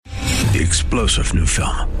the explosive new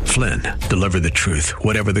film, Flynn, Deliver the Truth,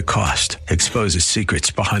 Whatever the Cost, exposes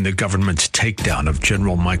secrets behind the government's takedown of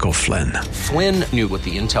General Michael Flynn. Flynn knew what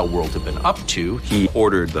the intel world had been up to. He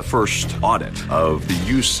ordered the first audit of the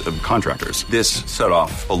use of contractors. This set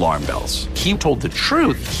off alarm bells. He told the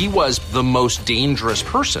truth. He was the most dangerous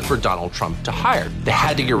person for Donald Trump to hire. They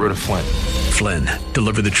had to get rid of Flynn. Flynn,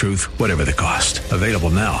 Deliver the Truth, Whatever the Cost. Available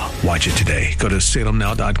now. Watch it today. Go to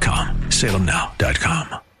salemnow.com.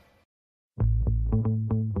 salemnow.com.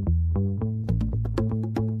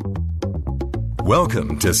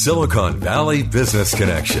 Welcome to Silicon Valley Business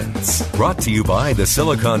Connections, brought to you by the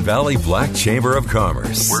Silicon Valley Black Chamber of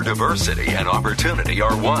Commerce, where diversity and opportunity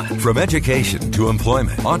are one. From education to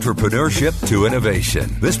employment, entrepreneurship to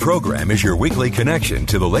innovation, this program is your weekly connection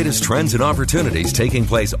to the latest trends and opportunities taking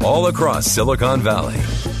place all across Silicon Valley.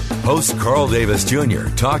 Host Carl Davis Jr.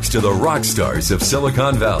 talks to the rock stars of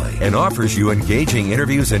Silicon Valley and offers you engaging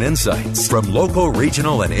interviews and insights from local,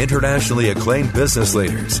 regional, and internationally acclaimed business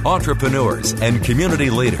leaders, entrepreneurs, and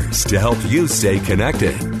community leaders to help you stay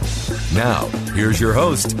connected. Now, here's your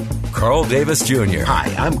host, Carl Davis Jr.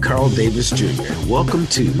 Hi, I'm Carl Davis Jr. Welcome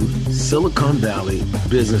to Silicon Valley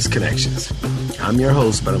Business Connections. I'm your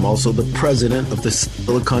host, but I'm also the president of the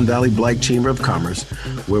Silicon Valley Black Chamber of Commerce,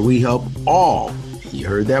 where we help all, you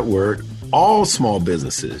heard that word, all small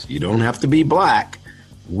businesses. You don't have to be black.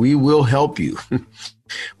 We will help you.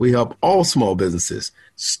 We help all small businesses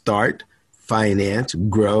start, finance,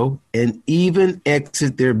 grow, and even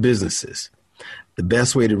exit their businesses. The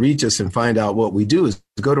best way to reach us and find out what we do is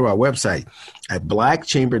to go to our website at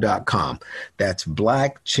blackchamber.com. That's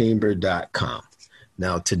blackchamber.com.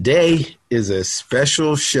 Now, today is a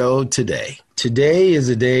special show today. Today is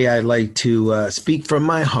a day I'd like to speak from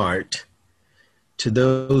my heart to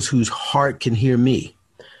those whose heart can hear me.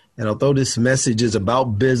 And although this message is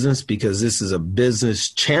about business, because this is a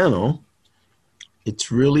business channel,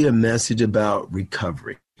 it's really a message about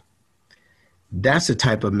recovery. That's the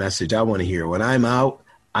type of message I want to hear. When I'm out,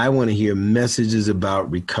 I want to hear messages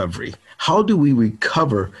about recovery. How do we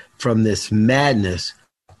recover from this madness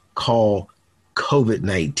called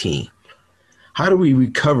COVID-19? How do we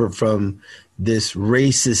recover from this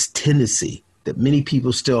racist tendency that many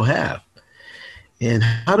people still have? And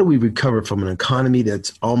how do we recover from an economy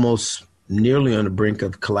that's almost nearly on the brink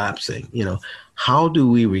of collapsing? How do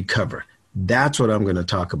we recover? That's what I'm going to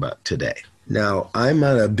talk about today. Now, I'm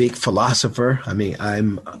not a big philosopher.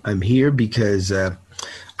 I'm here because I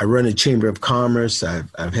run a chamber of commerce.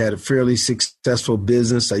 I've had a fairly successful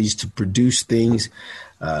business. I used to produce things.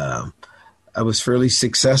 I was fairly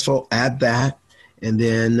successful at that. And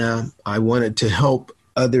then I wanted to help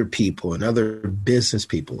other people and other business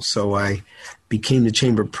people. So I became the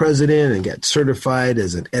chamber president and got certified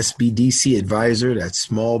as an SBDC advisor, that's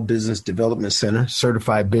Small Business Development Center,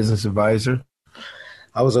 certified business advisor.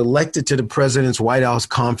 I was elected to the president's White House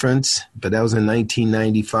conference, but that was in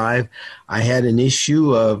 1995. I had an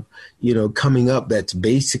issue of, coming up that's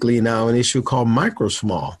basically now an issue called micro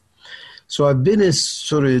small. So I've been in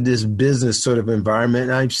sort of this business sort of environment,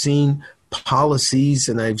 and I've seen policies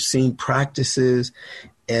and I've seen practices.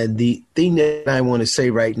 And the thing that I want to say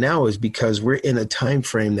right now is because we're in a time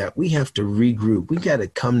frame that we have to regroup. We got to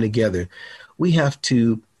come together. We have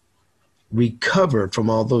to recover from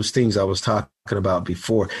all those things I was talking about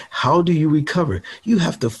before. How do you recover? You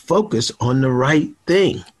have to focus on the right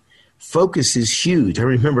thing. Focus is huge. I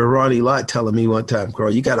remember Ronnie Lott telling me one time,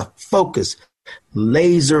 Carl, you got to focus,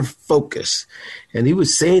 laser focus. And he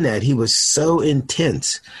was saying that he was so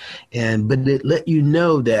intense. But it let you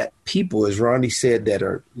know that people, as Ronnie said, that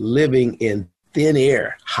are living in thin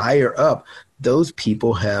air, higher up, those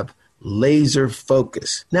people have laser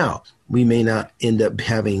focus. Now, we may not end up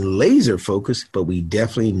having laser focus, but we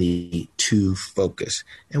definitely need to focus.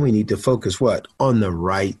 And we need to focus what? On the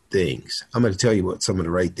right things. I'm going to tell you what some of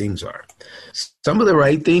the right things are. Some of the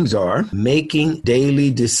right things are making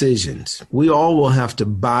daily decisions. We all will have to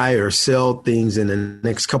buy or sell things in the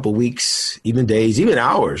next couple of weeks, even days, even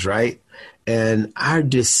hours, right? And our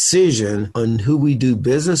decision on who we do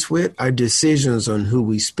business with, our decisions on who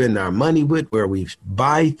we spend our money with, where we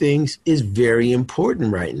buy things is very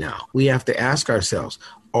important right now. We have to ask ourselves,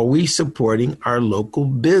 are we supporting our local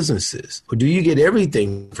businesses? Or do you get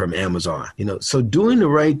everything from Amazon? So doing the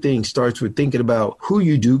right thing starts with thinking about who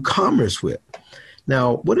you do commerce with.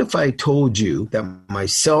 Now, what if I told you that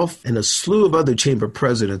myself and a slew of other chamber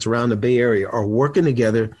presidents around the Bay Area are working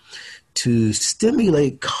together to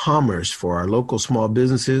stimulate commerce for our local small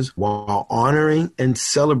businesses while honoring and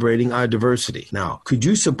celebrating our diversity? Now, could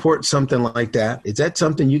you support something like that? Is that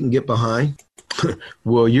something you can get behind?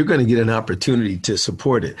 Well, you're going to get an opportunity to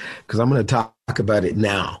support it because I'm going to talk about it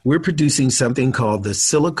now. We're producing something called the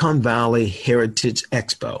Silicon Valley Heritage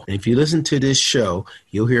Expo. And if you listen to this show,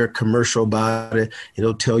 you'll hear a commercial about it.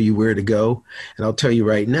 It'll tell you where to go. And I'll tell you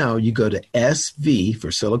right now, you go to SV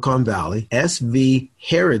for Silicon Valley,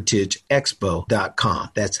 svheritageexpo.com.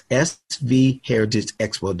 That's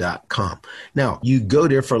svheritageexpo.com. Now, you go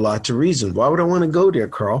there for lots of reasons. Why would I want to go there,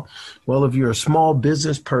 Carl? Well, if you're a small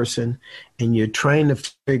business person and you're trying to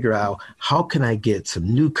figure out how can I get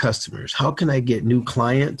some new customers? How can I get new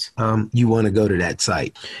clients? You want to go to that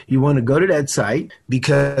site. You want to go to that site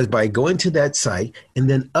because by going to that site and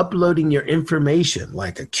then uploading your information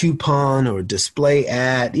like a coupon or a display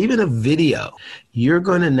ad, even a video, you're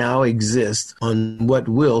going to now exist on what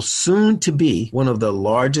will soon to be one of the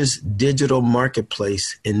largest digital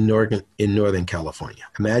marketplace in Northern California.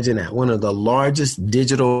 Imagine that, one of the largest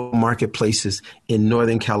digital marketplaces in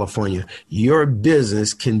Northern California. Your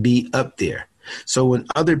business can be up there. So when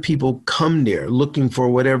other people come there looking for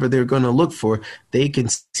whatever they're going to look for, they can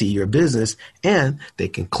see your business and they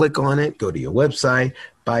can click on it, go to your website,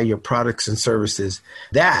 buy your products and services.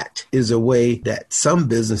 That is a way that some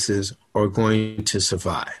businesses are going to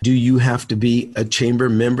survive. Do you have to be a chamber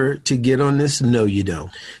member to get on this? No, you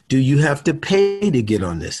don't. Do you have to pay to get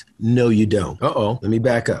on this? No, you don't. Let me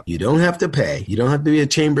back up. You don't have to pay. You don't have to be a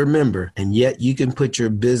chamber member, and yet you can put your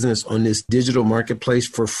business on this digital marketplace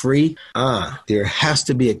for free. There has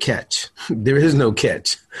to be a catch. There is no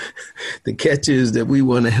catch. The catch is that we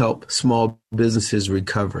want to help small businesses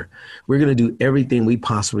recover. We're going to do everything we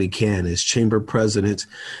possibly can as chamber presidents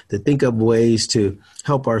to think of ways to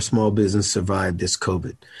help our small business survive this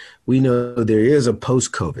COVID. We know there is a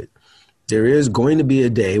post-COVID. There is going to be a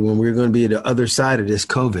day when we're going to be at the other side of this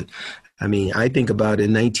COVID. I mean, I think about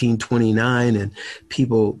in 1929 and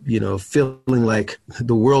people, feeling like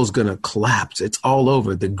the world's going to collapse. It's all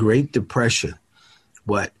over. The Great Depression.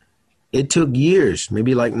 It took years,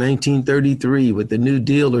 maybe like 1933 with the New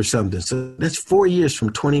Deal or something. So that's 4 years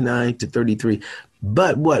from 29 to 33.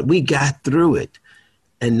 But we got through it.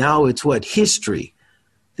 And now it's history.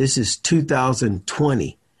 This is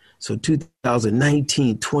 2020. So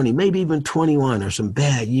 2019, 20, maybe even 21 are some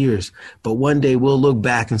bad years. But one day we'll look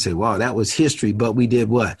back and say, wow, that was history. But we did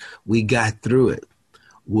what? We got through it.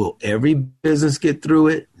 Will every business get through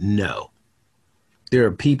it? No. There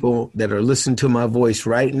are people that are listening to my voice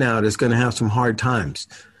right now that's going to have some hard times.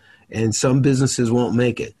 And some businesses won't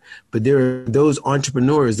make it. But there are those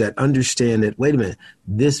entrepreneurs that understand that, wait a minute,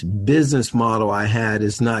 this business model I had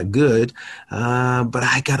is not good, but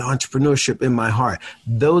I got entrepreneurship in my heart.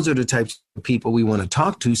 Those are the types of people we want to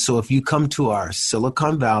talk to. So if you come to our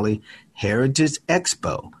Silicon Valley Heritage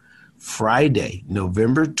Expo, Friday,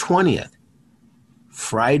 November 20th,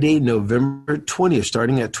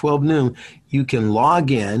 starting at 12 noon, you can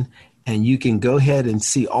log in and you can go ahead and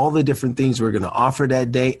see all the different things we're going to offer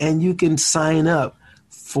that day. And you can sign up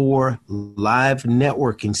for live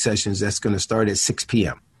networking sessions that's going to start at 6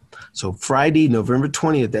 p.m. So Friday, November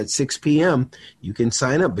 20th at 6 p.m., you can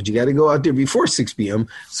sign up, but you got to go out there before 6 p.m.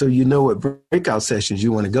 so you know what breakout sessions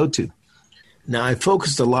you want to go to. Now, I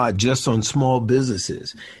focused a lot just on small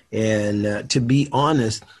businesses. And to be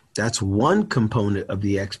honest, that's one component of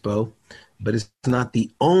the expo, but it's not the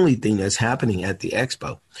only thing that's happening at the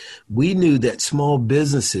expo. We knew that small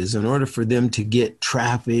businesses, in order for them to get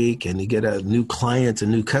traffic and to get new clients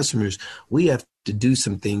and new customers, we have to do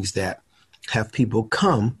some things that have people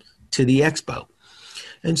come to the expo.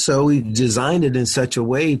 And so we designed it in such a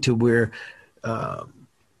way to where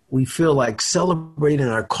we feel like celebrating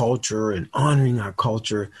our culture and honoring our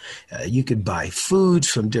culture. You could buy foods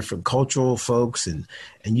from different cultural folks and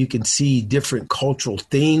you can see different cultural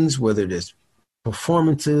things, whether it's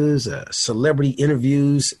performances, celebrity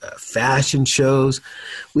interviews, fashion shows.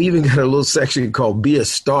 We even got a little section called Be a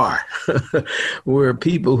Star, where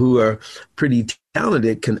people who are pretty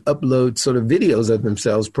talented can upload sort of videos of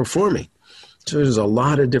themselves performing. So there's a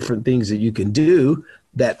lot of different things that you can do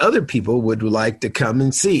that other people would like to come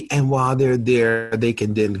and see. And while they're there, they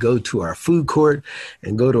can then go to our food court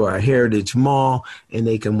and go to our Heritage Mall, and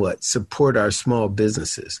they can support our small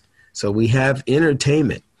businesses. So we have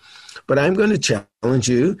entertainment. But I'm going to challenge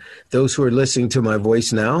you, those who are listening to my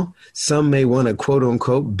voice now. Some may want to, quote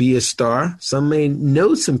unquote, be a star. Some may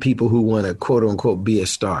know some people who want to, quote unquote, be a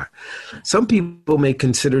star. Some people may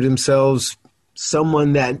consider themselves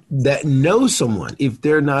someone that knows someone. If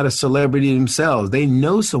they're not a celebrity themselves, they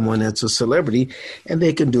know someone that's a celebrity and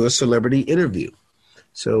they can do a celebrity interview.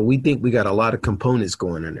 So we think we got a lot of components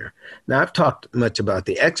going in there. Now, I've talked much about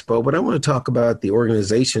the expo, but I want to talk about the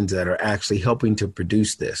organizations that are actually helping to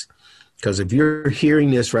produce this. Because if you're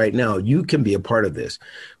hearing this right now, you can be a part of this,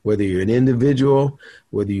 whether you're an individual,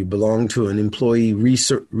 whether you belong to an employee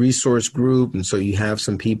resource group, and so you have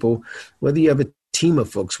some people, whether you have a team of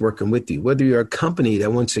folks working with you, whether you're a company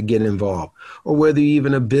that wants to get involved, or whether you're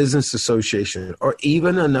even a business association, or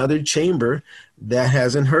even another chamber that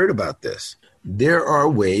hasn't heard about this. There are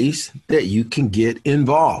ways that you can get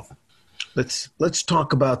involved. Let's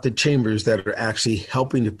talk about the chambers that are actually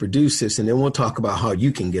helping to produce this, and then we'll talk about how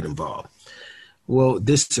you can get involved. Well,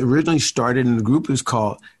 this originally started in the group is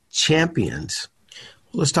called Champions.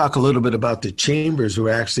 Let's talk a little bit about the chambers who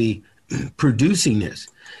are actually producing this.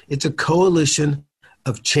 It's a coalition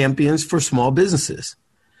of champions for small businesses.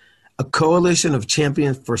 A coalition of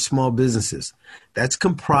champions for small businesses. That's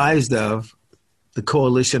comprised of the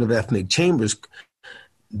coalition of ethnic chambers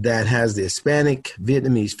that has the Hispanic,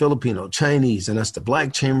 Vietnamese, Filipino, Chinese, and us, the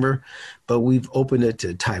Black Chamber. But we've opened it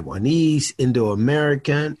to Taiwanese,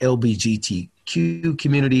 Indo-American, LGBTQ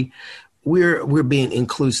community. We're being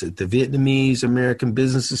inclusive. The Vietnamese American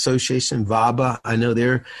Business Association, VABA, I know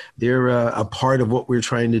they're a part of what we're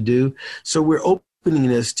trying to do. So we're opening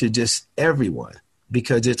this to just everyone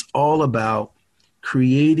because it's all about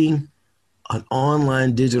creating an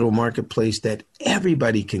online digital marketplace that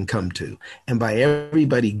everybody can come to. And by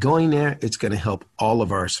everybody going there, it's going to help all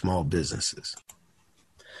of our small businesses.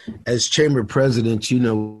 As chamber presidents,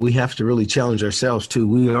 we have to really challenge ourselves too.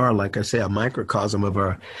 We are, like I say, a microcosm of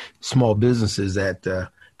our small businesses that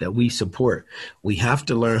we support. We have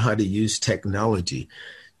to learn how to use technology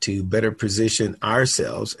to better position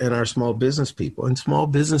ourselves and our small business people. And small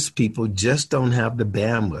business people just don't have the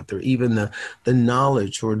bandwidth or even the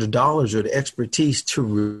knowledge or the dollars or the expertise to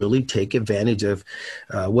really take advantage of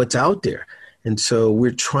what's out there. And so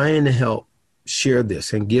we're trying to help share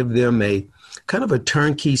this and give them a kind of a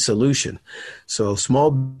turnkey solution. So small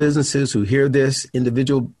businesses who hear this,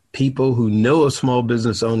 individual people who know of small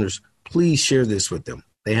business owners, please share this with them.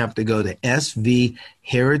 They have to go to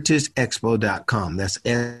svheritageexpo.com. That's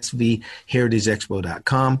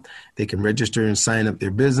svheritageexpo.com. They can register and sign up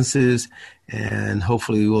their businesses, and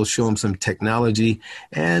hopefully we'll show them some technology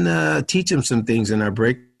and teach them some things in our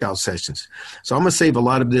breakout sessions. So I'm going to save a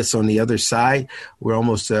lot of this on the other side. We're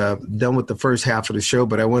almost done with the first half of the show,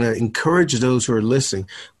 but I want to encourage those who are listening.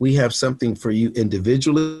 We have something for you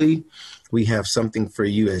individually. We have something for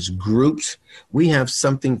you as groups. We have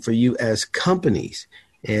something for you as companies.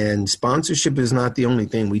 And sponsorship is not the only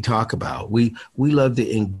thing we talk about. We love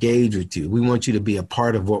to engage with you. We want you to be a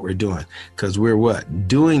part of what we're doing because we're what?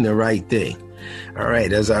 Doing the right thing. All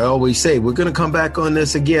right. As I always say, we're going to come back on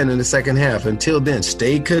this again in the second half. Until then,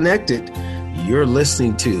 stay connected. You're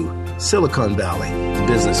listening to Silicon Valley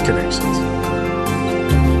Business Connections.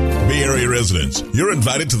 Bay Area residents, you're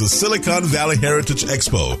invited to the Silicon Valley Heritage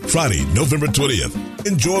Expo, Friday, November 20th.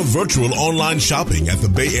 Enjoy virtual online shopping at the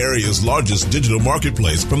Bay Area's largest digital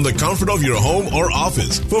marketplace from the comfort of your home or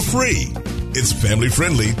office for free. It's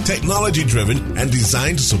family-friendly, technology-driven, and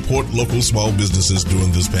designed to support local small businesses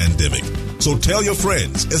during this pandemic. So tell your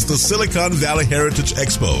friends it's the Silicon Valley Heritage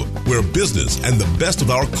Expo, where business and the best of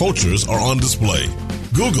our cultures are on display.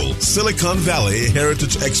 Google Silicon Valley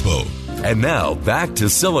Heritage Expo. And now, back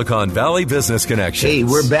to Silicon Valley Business Connections. Hey,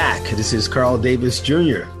 we're back. This is Carl Davis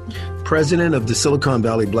Jr., president of the Silicon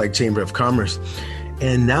Valley Black Chamber of Commerce,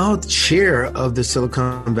 and now chair of the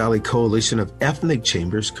Silicon Valley Coalition of Ethnic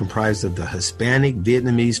Chambers comprised of the Hispanic,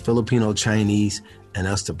 Vietnamese, Filipino, Chinese, and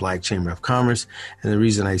us, the Black Chamber of Commerce. And the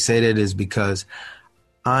reason I say that is because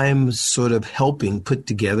I'm sort of helping put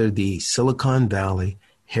together the Silicon Valley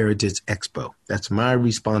Heritage Expo. That's my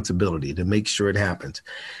responsibility to make sure it happens.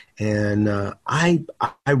 And I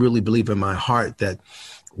really believe in my heart that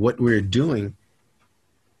what we're doing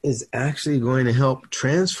is actually going to help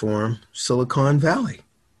transform Silicon Valley.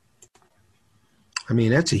 I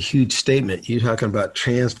mean, that's a huge statement. You're talking about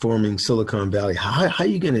transforming Silicon Valley. How are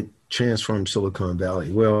you going to transform Silicon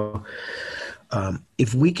Valley? Well,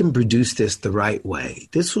 if we can produce this the right way,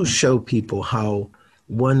 this will show people how,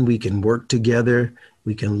 one, we can work together,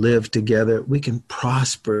 we can live together, we can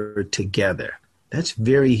prosper together. That's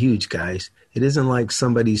very huge, guys. It isn't like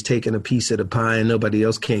somebody's taking a piece of the pie and nobody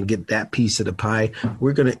else can't get that piece of the pie.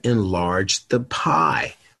 We're going to enlarge the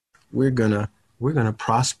pie. We're going to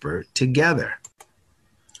prosper together.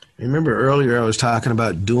 Remember earlier I was talking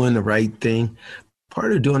about doing the right thing.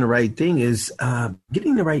 Part of doing the right thing is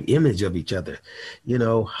getting the right image of each other.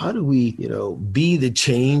 How do we, be the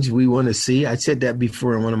change we want to see? I said that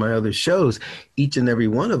before in one of my other shows. Each and every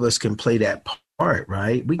one of us can play that part.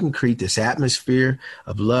 Right? We can create this atmosphere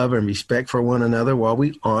of love and respect for one another while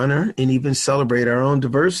we honor and even celebrate our own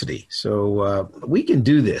diversity. So we can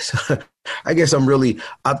do this. I guess I'm really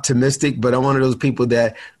optimistic, but I'm one of those people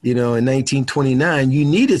that, in 1929, you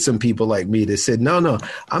needed some people like me that said, no,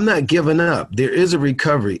 I'm not giving up. There is a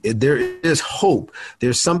recovery. There is hope.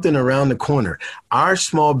 There's something around the corner. Our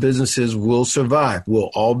small businesses will survive.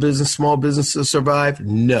 Will all small businesses survive?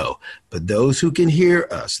 No. But those who can hear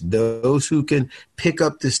us, those who can pick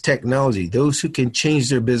up this technology, those who can change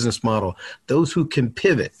their business model, those who can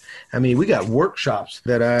pivot. I mean, we got workshops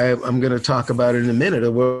that I'm going to talk about in a minute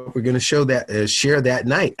of what we're going to share that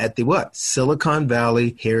night at the Silicon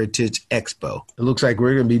Valley Heritage Expo. It looks like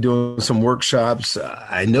we're going to be doing some workshops.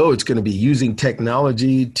 I know it's going to be using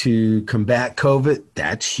technology to combat COVID.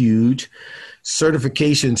 That's huge.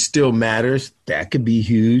 Certification still matters. That could be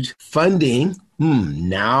huge. Funding.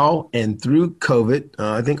 Now and through COVID,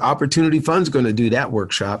 I think Opportunity Fund's going to do that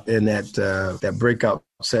workshop and that breakout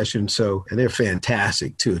session. And they're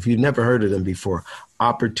fantastic too. If you've never heard of them before,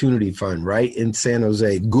 Opportunity Fund, right in San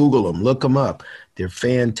Jose, Google them, look them up. They're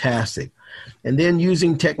fantastic. And then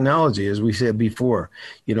using technology, as we said before,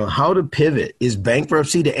 how to pivot. Is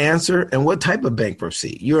bankruptcy the answer? And what type of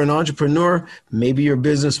bankruptcy? You're an entrepreneur. Maybe your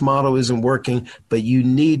business model isn't working, but you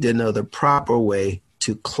need to know the proper way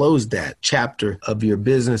to close that chapter of your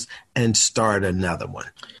business and start another one.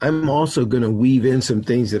 I'm also going to weave in some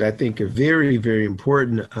things that I think are very, very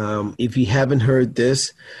important. If you haven't heard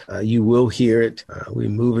this, you will hear it. We're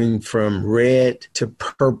moving from red to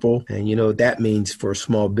purple. And, that means for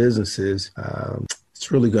small businesses,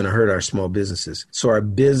 it's really going to hurt our small businesses. So our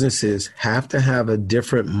businesses have to have a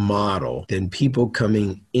different model than people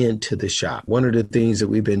coming into the shop. One of the things that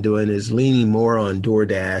we've been doing is leaning more on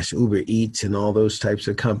DoorDash, Uber Eats, and all those types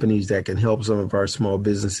of companies that can help some of our small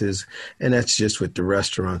businesses. And that's just with the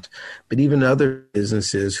restaurants. But even other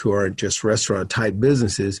businesses who aren't just restaurant type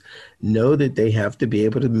businesses know that they have to be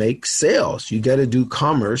able to make sales. You got to do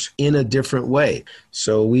commerce in a different way.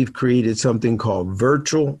 So we've created something called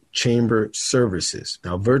Virtual Chamber Services.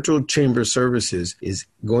 Now, Virtual Chamber Services is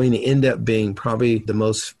going to end up being probably the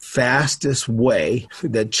most fastest way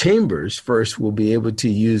that chambers first will be able to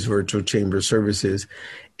use Virtual Chamber Services.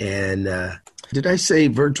 And did I say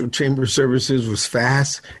Virtual Chamber Services was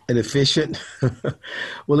fast and efficient?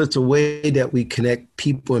 Well, it's a way that we connect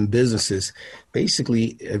people and businesses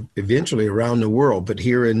basically eventually around the world, but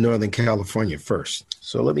here in Northern California first.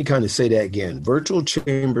 So let me kind of say that again. Virtual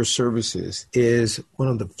Chamber Services is one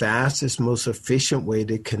of the fastest, most efficient way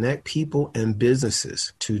to connect people and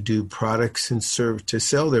businesses to do products and to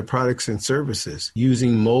sell their products and services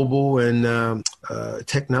using mobile and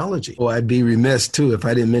technology. Well, I'd be remiss too if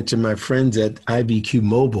I didn't mention my friends at IBQ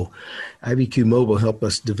Mobile. IBQ Mobile helped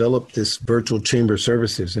us develop this Virtual Chamber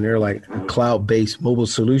Services, and they're like a cloud-based mobile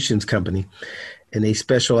solutions company. And they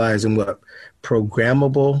specialize in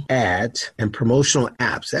programmable ads and promotional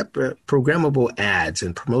apps. That programmable ads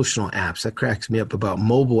and promotional apps, that cracks me up about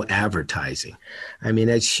mobile advertising. I mean,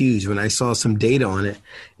 that's huge. When I saw some data on it,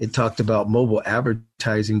 it talked about mobile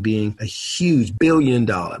advertising being a huge billions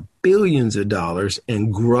of dollars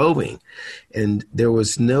and growing. And there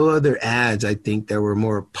was no other ads, I think, that were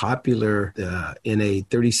more popular in a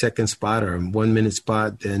 30-second spot or a 1-minute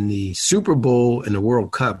spot than the Super Bowl and the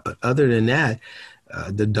World Cup. But other than that,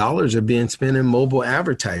 the dollars are being spent in mobile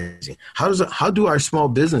advertising. How do our small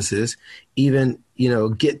businesses even,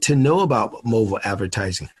 get to know about mobile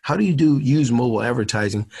advertising? How do you use mobile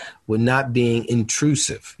advertising with not being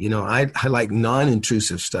intrusive? I like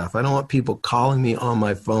non-intrusive stuff. I don't want people calling me on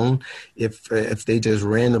my phone if they just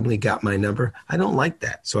randomly got my number. I don't like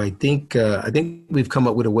that. So I think we've come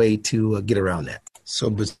up with a way to get around that. So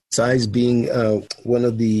besides being one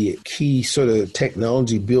of the key sort of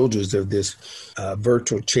technology builders of this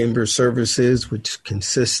Virtual Chamber Services, which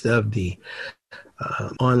consists of the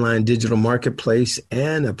online digital marketplace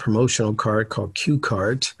and a promotional card called Q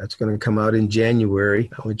Cards. That's going to come out in January.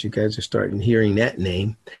 I want you guys to start hearing that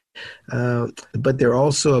name. But they're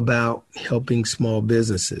also about helping small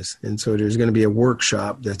businesses. And so there's going to be a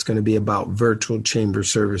workshop that's going to be about Virtual Chamber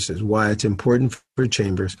Services, why it's important for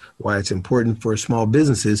chambers, why it's important for small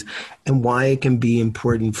businesses, and why it can be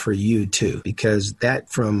important for you too. Because that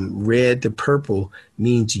from red to purple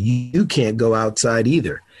means you can't go outside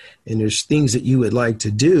either. And there's things that you would like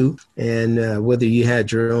to do. And whether you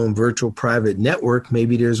had your own virtual private network,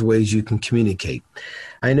 maybe there's ways you can communicate.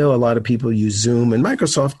 I know a lot of people use Zoom and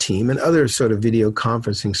Microsoft Teams and other sort of video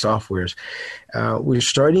conferencing softwares. We're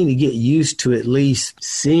starting to get used to at least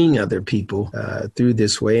seeing other people through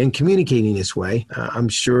this way and communicating this way. I'm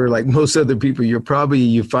sure like most other people,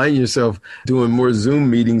 you find yourself doing more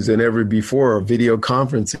Zoom meetings than ever before, or video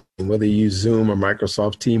conferencing, whether you use Zoom or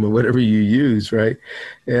Microsoft Teams or whatever you use, right?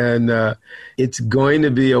 And it's going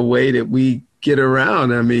to be a way that we get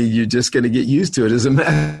around, I mean, you're just going to get used to it. As a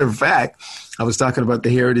matter of fact, I was talking about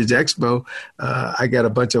the Heritage Expo. I got a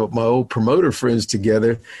bunch of my old promoter friends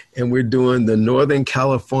together, and we're doing the Northern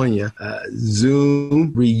California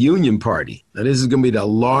Zoom reunion party. Now, this is going to be the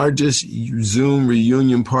largest Zoom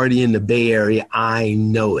reunion party in the Bay Area. I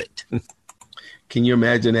know it. Can you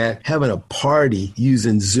imagine that? Having a party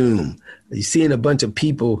using Zoom. You're seeing a bunch of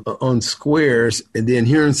people on squares and then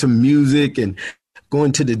hearing some music and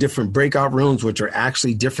going to the different breakout rooms, which are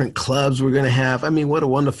actually different clubs we're going to have. I mean, what a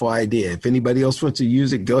wonderful idea. If anybody else wants to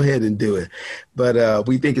use it, go ahead and do it. But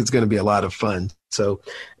we think it's going to be a lot of fun. So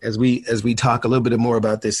as we talk a little bit more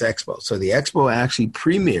about this expo. So the expo actually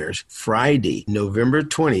premieres Friday, November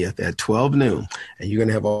 20th at 12 noon. And you're going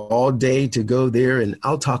to have all day to go there. And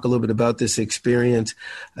I'll talk a little bit about this experience.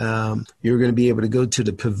 You're going to be able to go to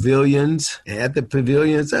the pavilions. And at the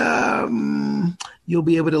pavilions, you'll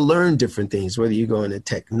be able to learn different things, whether you go into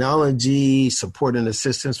technology, support and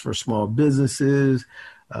assistance for small businesses,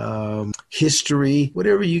 history,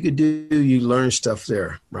 whatever you could do, you learn stuff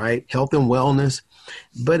there, right? Health and wellness.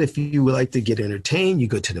 But if you would like to get entertained, you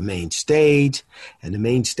go to the main stage, and the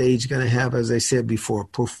main stage is going to have, as I said before,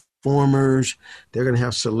 performers. They're going to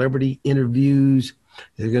have celebrity interviews.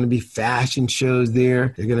 There are going to be fashion shows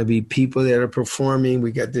there. There are going to be people that are performing.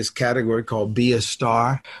 We got this category called Be a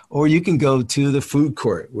Star. Or you can go to the food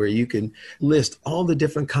court where you can list all the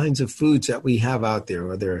different kinds of foods that we have out there,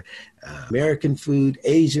 whether American food,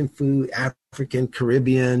 Asian food, African,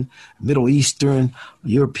 Caribbean, Middle Eastern,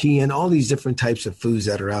 European, all these different types of foods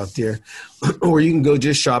that are out there. Or you can go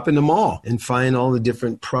just shop in the mall and find all the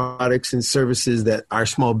different products and services that our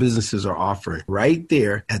small businesses are offering right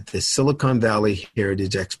there at the Silicon Valley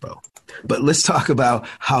Heritage Expo. But let's talk about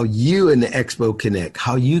how you and the Expo connect,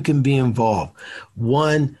 how you can be involved.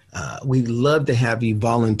 One, we'd love to have you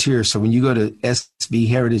volunteer. So when you go to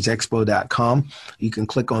svheritageexpo.com, you can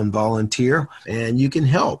click on volunteer and you can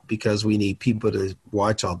help because we need people to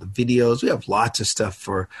watch all the videos. We have lots of stuff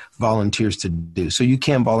for volunteers to do. So you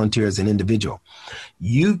can volunteer as an individual.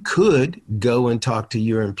 You could go and talk to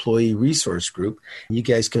your employee resource group. You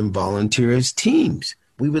guys can volunteer as teams.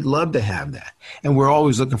 We would love to have that. And we're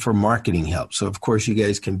always looking for marketing help. So, of course, you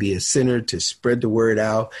guys can be a center to spread the word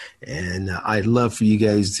out. And I'd love for you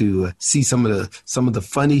guys to see some of the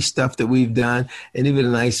funny stuff that we've done and even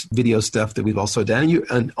the nice video stuff that we've also done.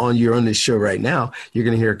 And you're on this show right now, you're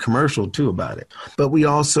going to hear a commercial, too, about it. But we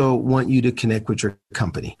also want you to connect with your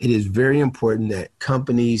company. It is very important that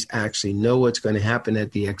companies actually know what's going to happen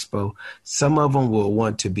at the expo. Some of them will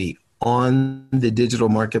want to be on the digital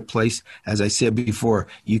marketplace. As I said before,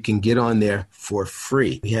 you can get on there for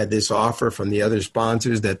free. We had this offer from the other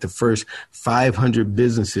sponsors that the first 500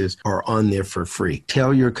 businesses are on there for free.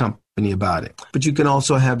 Tell your company about it. But you can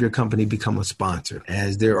also have your company become a sponsor,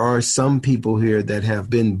 as there are some people here that have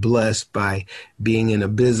been blessed by being in a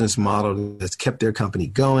business model that's kept their company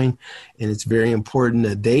going. And it's very important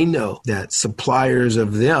that they know that suppliers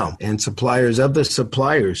of them and suppliers of the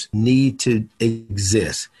suppliers need to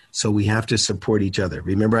exist. So we have to support each other.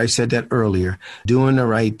 Remember, I said that earlier, doing the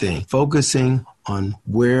right thing, focusing on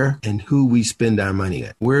where and who we spend our money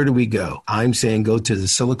at. Where do we go? I'm saying go to the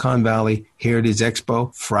Silicon Valley Heritage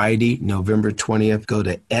Expo, Friday, November 20th. Go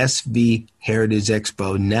to SV Heritage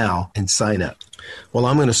Expo now and sign up. Well,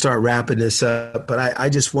 I'm going to start wrapping this up, but I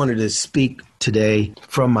just wanted to speak today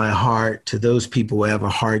from my heart to those people who have a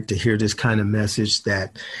heart to hear this kind of message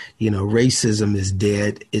that, racism is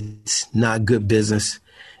dead. It's not good business.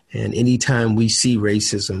 And anytime we see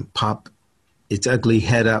racism pop its ugly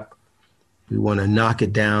head up, we want to knock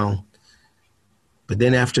it down. But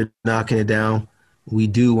then after knocking it down, we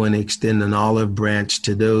do want to extend an olive branch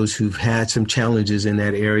to those who've had some challenges in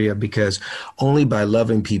that area, because only by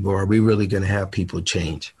loving people are we really going to have people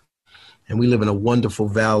change. And we live in a wonderful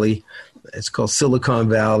valley. It's called Silicon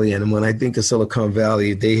Valley. And when I think of Silicon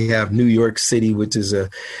Valley, they have New York City, which is a,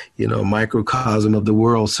 microcosm of the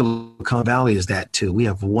world. Silicon Valley is that too. We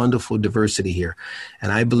have wonderful diversity here.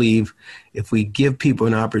 And I believe if we give people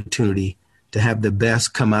an opportunity to have the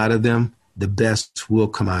best come out of them, the best will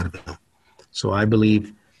come out of them. So I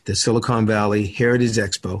believe the Silicon Valley Heritage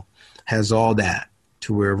Expo has all that,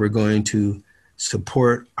 to where we're going to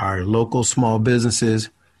support our local small businesses,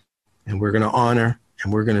 and we're going to honor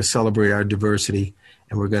and we're going to celebrate our diversity,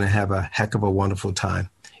 and we're going to have a heck of a wonderful time.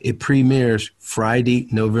 It premieres Friday,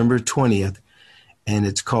 November 20th, and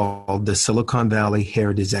it's called the Silicon Valley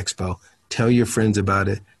Heritage Expo. Tell your friends about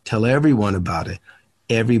it. Tell everyone about it.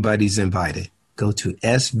 Everybody's invited. Go to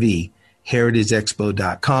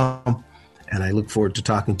svheritageexpo.com, and I look forward to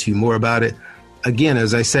talking to you more about it. Again,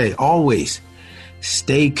 as I say, always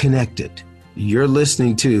stay connected. You're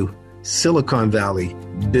listening to Silicon Valley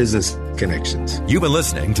Business Connections. You've been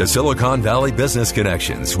listening to Silicon Valley Business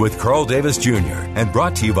Connections with Carl Davis Jr. and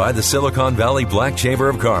brought to you by the Silicon Valley Black Chamber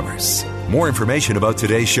of Commerce. More information about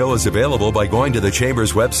today's show is available by going to the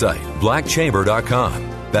Chamber's website, blackchamber.com.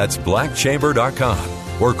 That's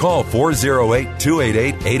blackchamber.com. Or call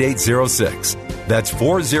 408-288-8806. That's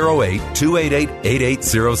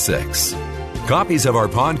 408-288-8806. Copies of our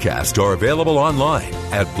podcast are available online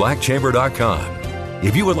at blackchamber.com.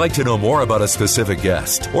 If you would like to know more about a specific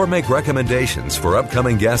guest or make recommendations for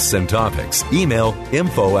upcoming guests and topics, email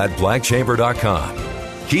info@blackchamber.com.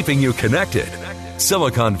 Keeping you connected.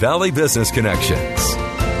 Silicon Valley Business Connections.